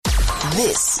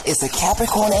This is the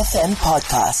Capricorn FM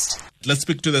podcast. Let's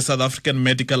speak to the South African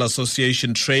Medical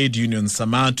Association Trade Union,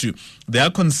 SAMATU. They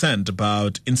are concerned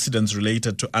about incidents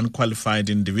related to unqualified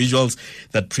individuals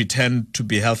that pretend to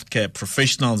be healthcare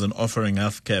professionals and offering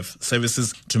healthcare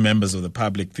services to members of the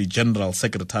public. The General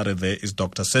Secretary there is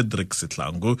Dr. Cedric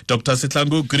Sihlangu. Dr.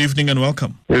 Sihlangu, good evening and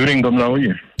welcome. Good evening, Nghamula. How are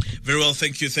you? Very well,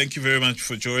 thank you. Thank you very much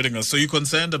for joining us. So you're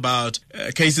concerned about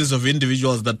cases of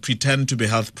individuals that pretend to be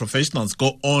health professionals,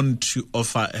 go on to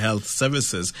offer health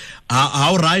services.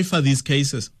 How rife are these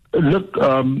cases? Look,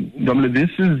 Nghamula, this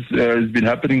has been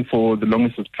happening for the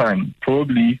longest of time,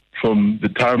 probably from the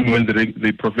time when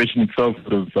the profession itself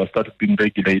would have started being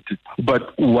regulated.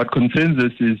 But what concerns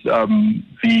us is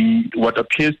what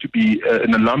appears to be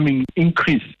an alarming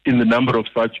increase in the number of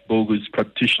such bogus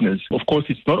practitioners. Of course,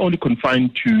 it's not only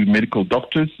confined to medical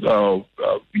doctors.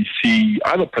 We see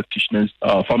other practitioners,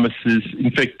 pharmacists,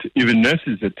 in fact, even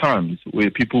nurses at times, where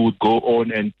people would go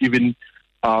on and even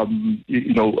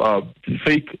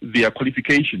fake their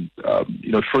qualifications,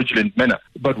 fraudulent manner.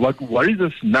 But what worries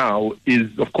us now is,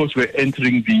 of course, we're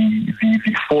entering the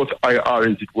fourth IR,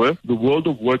 as it were. The world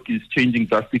of work is changing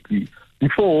drastically.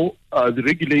 Before, the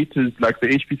regulators like the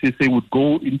HPCSA would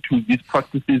go into these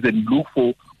practices and look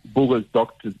for bogus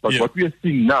doctors. But what we are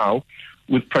seeing now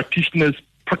with practitioners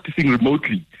practicing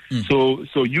remotely. So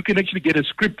you can actually get a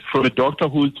script from a doctor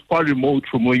who is far remote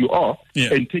from where you are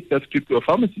and take that script to a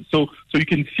pharmacy. So you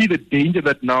can see the danger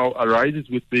that now arises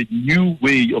with the new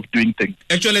way of doing things.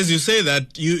 Actually, as you say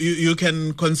that, you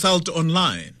can consult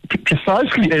online.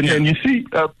 Precisely, and you see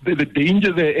the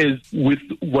danger there is with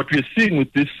what we're seeing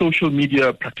with these social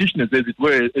media practitioners, as it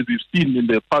were, as we've seen in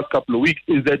the past couple of weeks,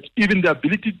 is that even the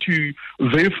ability to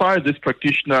verify this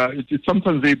practitioner is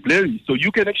sometimes very blurry. So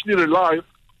you can actually rely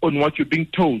on what you're being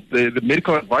told, the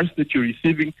medical advice that you're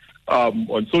receiving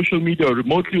on social media or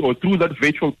remotely or through that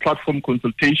virtual platform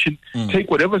consultation. Take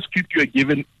whatever script you are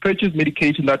given, purchase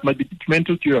medication that might be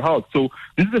detrimental to your health. So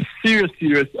this is a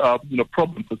serious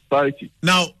problem for society.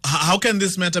 Now, how can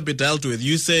this matter be dealt with?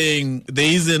 You saying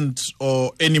there isn't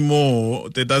or anymore,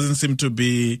 there doesn't seem to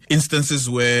be instances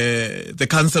where the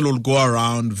council will go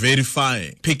around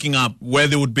verifying, picking up, where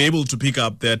they would be able to pick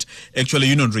up that actually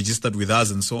you're not registered with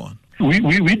us and so on. We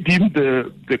deem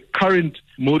the current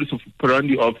modus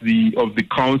operandi of the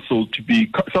council to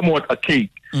be somewhat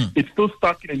archaic. It's still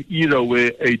stuck in an era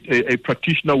where a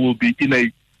practitioner will be in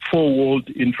a four-walled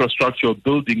infrastructure or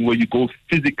building where you go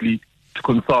physically to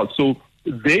consult. So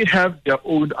they have their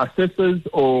own assessors,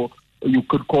 or you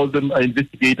could call them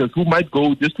investigators, who might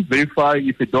go just to verify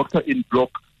if a doctor in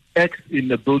block X in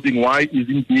the building Y is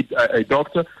indeed a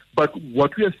doctor. But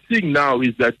what we are seeing now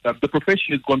is that the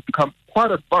profession is going to become quite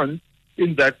advanced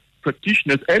in that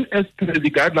practitioners, and as per the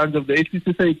guidelines of the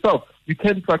HPCSA itself, you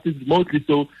can practice remotely.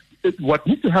 So what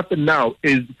needs to happen now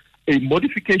is a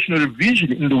modification or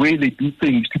revision in the way they do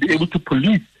things to be able to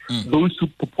police those who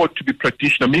purport to be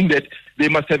practitioners, meaning that they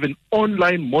must have an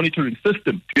online monitoring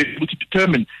system to be able to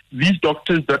determine these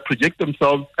doctors that project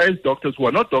themselves as doctors who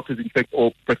are not doctors, in fact,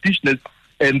 or practitioners,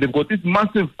 and they've got this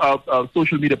massive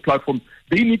social media platform.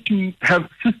 They need to have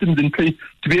systems in place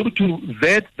to be able to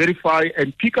vet, verify,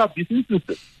 and pick up these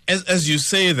instances. As you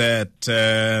say that,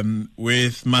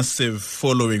 with massive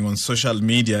following on social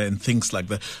media and things like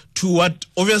that, to what,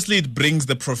 obviously it brings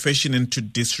the profession into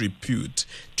disrepute.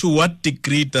 To what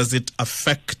degree does it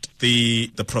affect the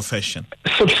profession?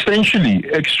 Substantially,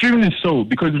 extremely so,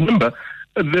 because remember,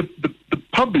 the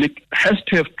public has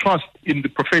to have trust in the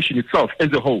profession itself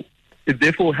as a whole. It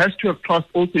therefore has to have trust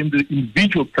also in the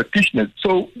individual practitioners.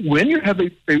 So when you have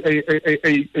a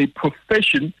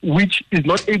profession which is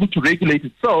not able to regulate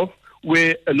itself,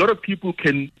 where a lot of people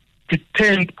can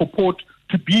purport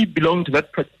to belong to that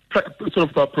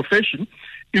sort of profession,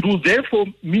 it will therefore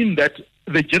mean that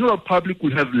the general public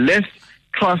will have less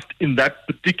trust in that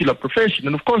particular profession.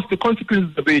 And of course, the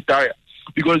consequences are very dire.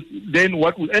 Because then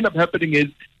what will end up happening is,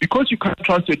 because you can't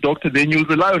trust your doctor, then you'll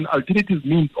rely on alternative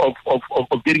means of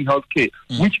getting health care,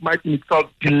 which might in itself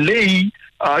delay,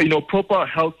 proper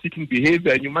health-seeking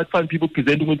behavior. And you might find people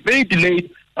presenting with very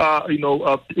delayed,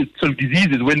 sort of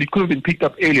diseases when it could have been picked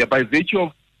up earlier by virtue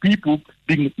of people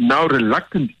being now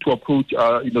reluctant to approach,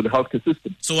 the healthcare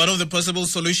system. So one of the possible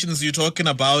solutions you're talking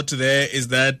about there is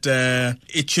that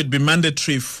it should be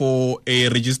mandatory for a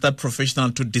registered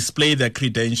professional to display their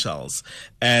credentials,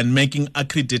 and making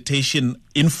accreditation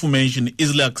information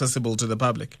easily accessible to the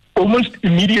public? Almost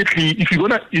immediately, if you're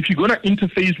gonna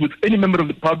interface with any member of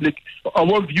the public,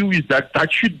 our view is that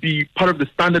should be part of the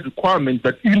standard requirements.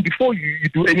 That even before you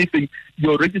do anything,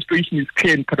 your registration is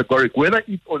clear and categorical, whether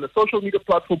it's on a social media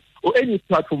platform or any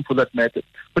platform for that matter.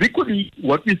 But equally,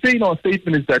 what we say in our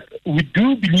statement is that we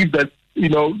do believe that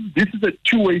this is a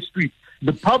two-way street.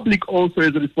 The public also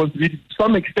has a responsibility to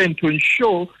some extent to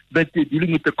ensure that they're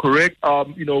dealing with the correct,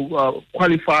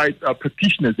 qualified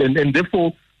practitioners, and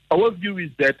therefore. Our view is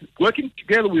that working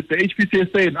together with the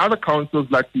HPCSA and other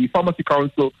councils like the Pharmacy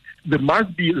Council, there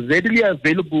must be readily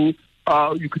available,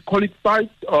 you could call it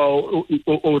sites or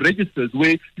registers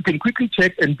where you can quickly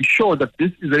check and be sure that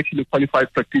this is actually a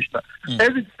qualified practitioner.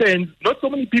 As it stands, not so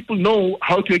many people know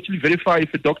how to actually verify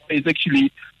if a doctor is actually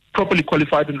properly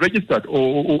qualified and registered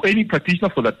or any practitioner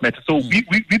for that matter. So we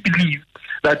believe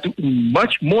that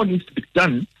much more needs to be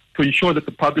done to ensure that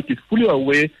the public is fully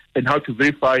aware and how to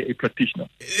verify a practitioner.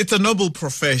 It's a noble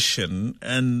profession,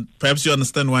 and perhaps you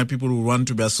understand why people will want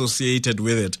to be associated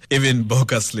with it, even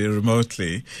bogusly,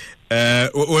 remotely.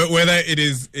 Whether it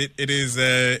is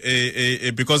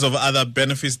because of other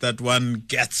benefits that one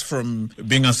gets from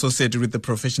being associated with the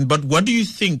profession. But what do you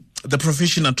think the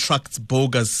profession attracts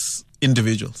bogus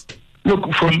individuals?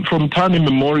 Look, from time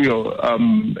immemorial,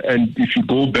 and if you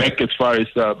go back as far as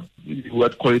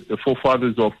what call it the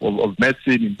forefathers of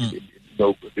medicine,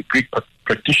 the Greek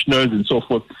practitioners and so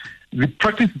forth, the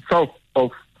practice itself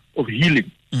of healing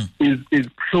is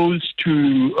close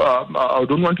to. I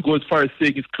don't want to go as far as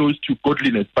saying it's close to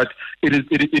godliness, but it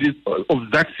is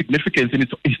of that significance, and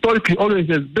it's historically always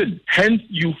has been. Hence,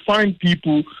 you find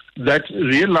people that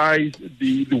realize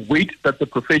the weight that the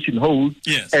profession holds,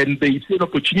 yes, and they see an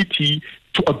opportunity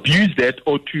to abuse that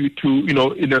or to in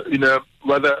a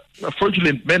rather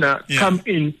fraudulent manner come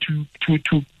in to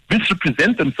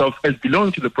misrepresent themselves as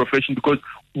belonging to the profession, because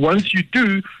once you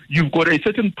do, you've got a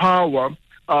certain power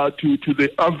to the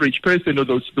average person or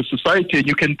the society, and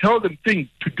you can tell them things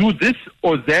to do this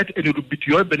or that, and it will be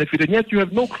to your benefit, and yet you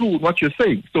have no clue what you're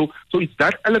saying. So it's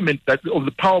that element that of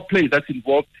the power play that's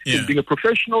involved in being a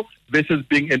professional versus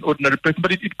being an ordinary person.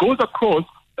 But it goes across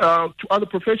to other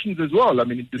professions as well. I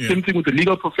mean, the same thing with the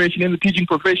legal profession and the teaching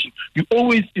profession. You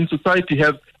always in society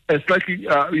have a slightly,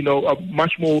 a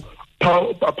much more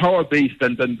power base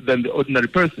than the ordinary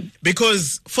person.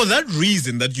 Because for that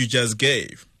reason that you just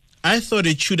gave, I thought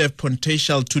it should have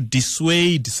potential to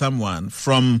dissuade someone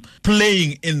from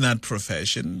playing in that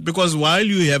profession. Because while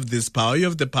you have this power, you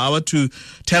have the power to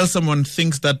tell someone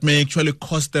things that may actually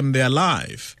cost them their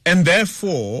life. And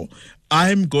therefore,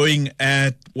 I'm going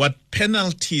at what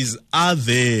penalties are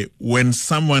there when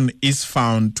someone is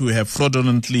found to have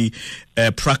fraudulently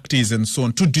practiced and so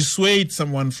on, to dissuade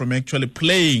someone from actually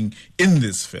playing in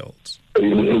this field.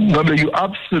 No, you're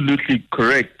absolutely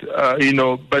correct.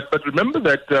 But remember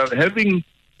that having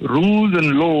rules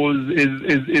and laws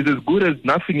is as good as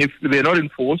nothing if they're not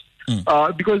enforced.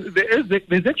 Because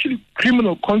there's actually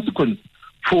criminal consequence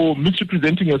for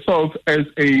misrepresenting yourself as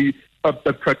a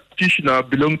practitioner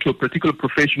belonging to a particular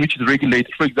profession which is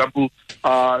regulated. For example,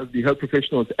 the Health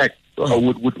Professionals Act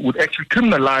would actually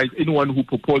criminalize anyone who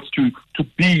purports to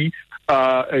be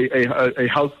a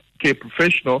health care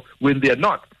professional when they are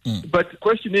not. But the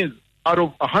question is, out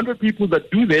of 100 people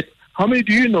that do that, how many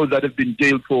do you know that have been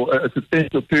jailed for a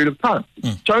substantial period of time?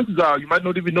 Chances are you might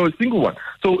not even know a single one.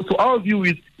 So our view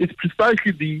is it's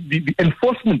precisely the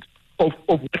enforcement of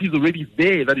what is already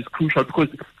there that is crucial, because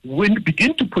when you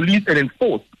begin to police and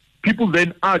enforce, people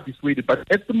then are dissuaded. But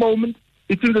at the moment,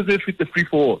 it seems as if it's a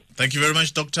free-for-all. Thank you very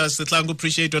much, Dr. Sihlangu.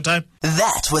 Appreciate your time.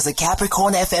 That was a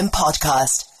Capricorn FM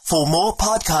podcast. For more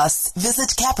podcasts,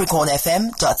 visit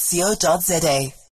capricornfm.co.za.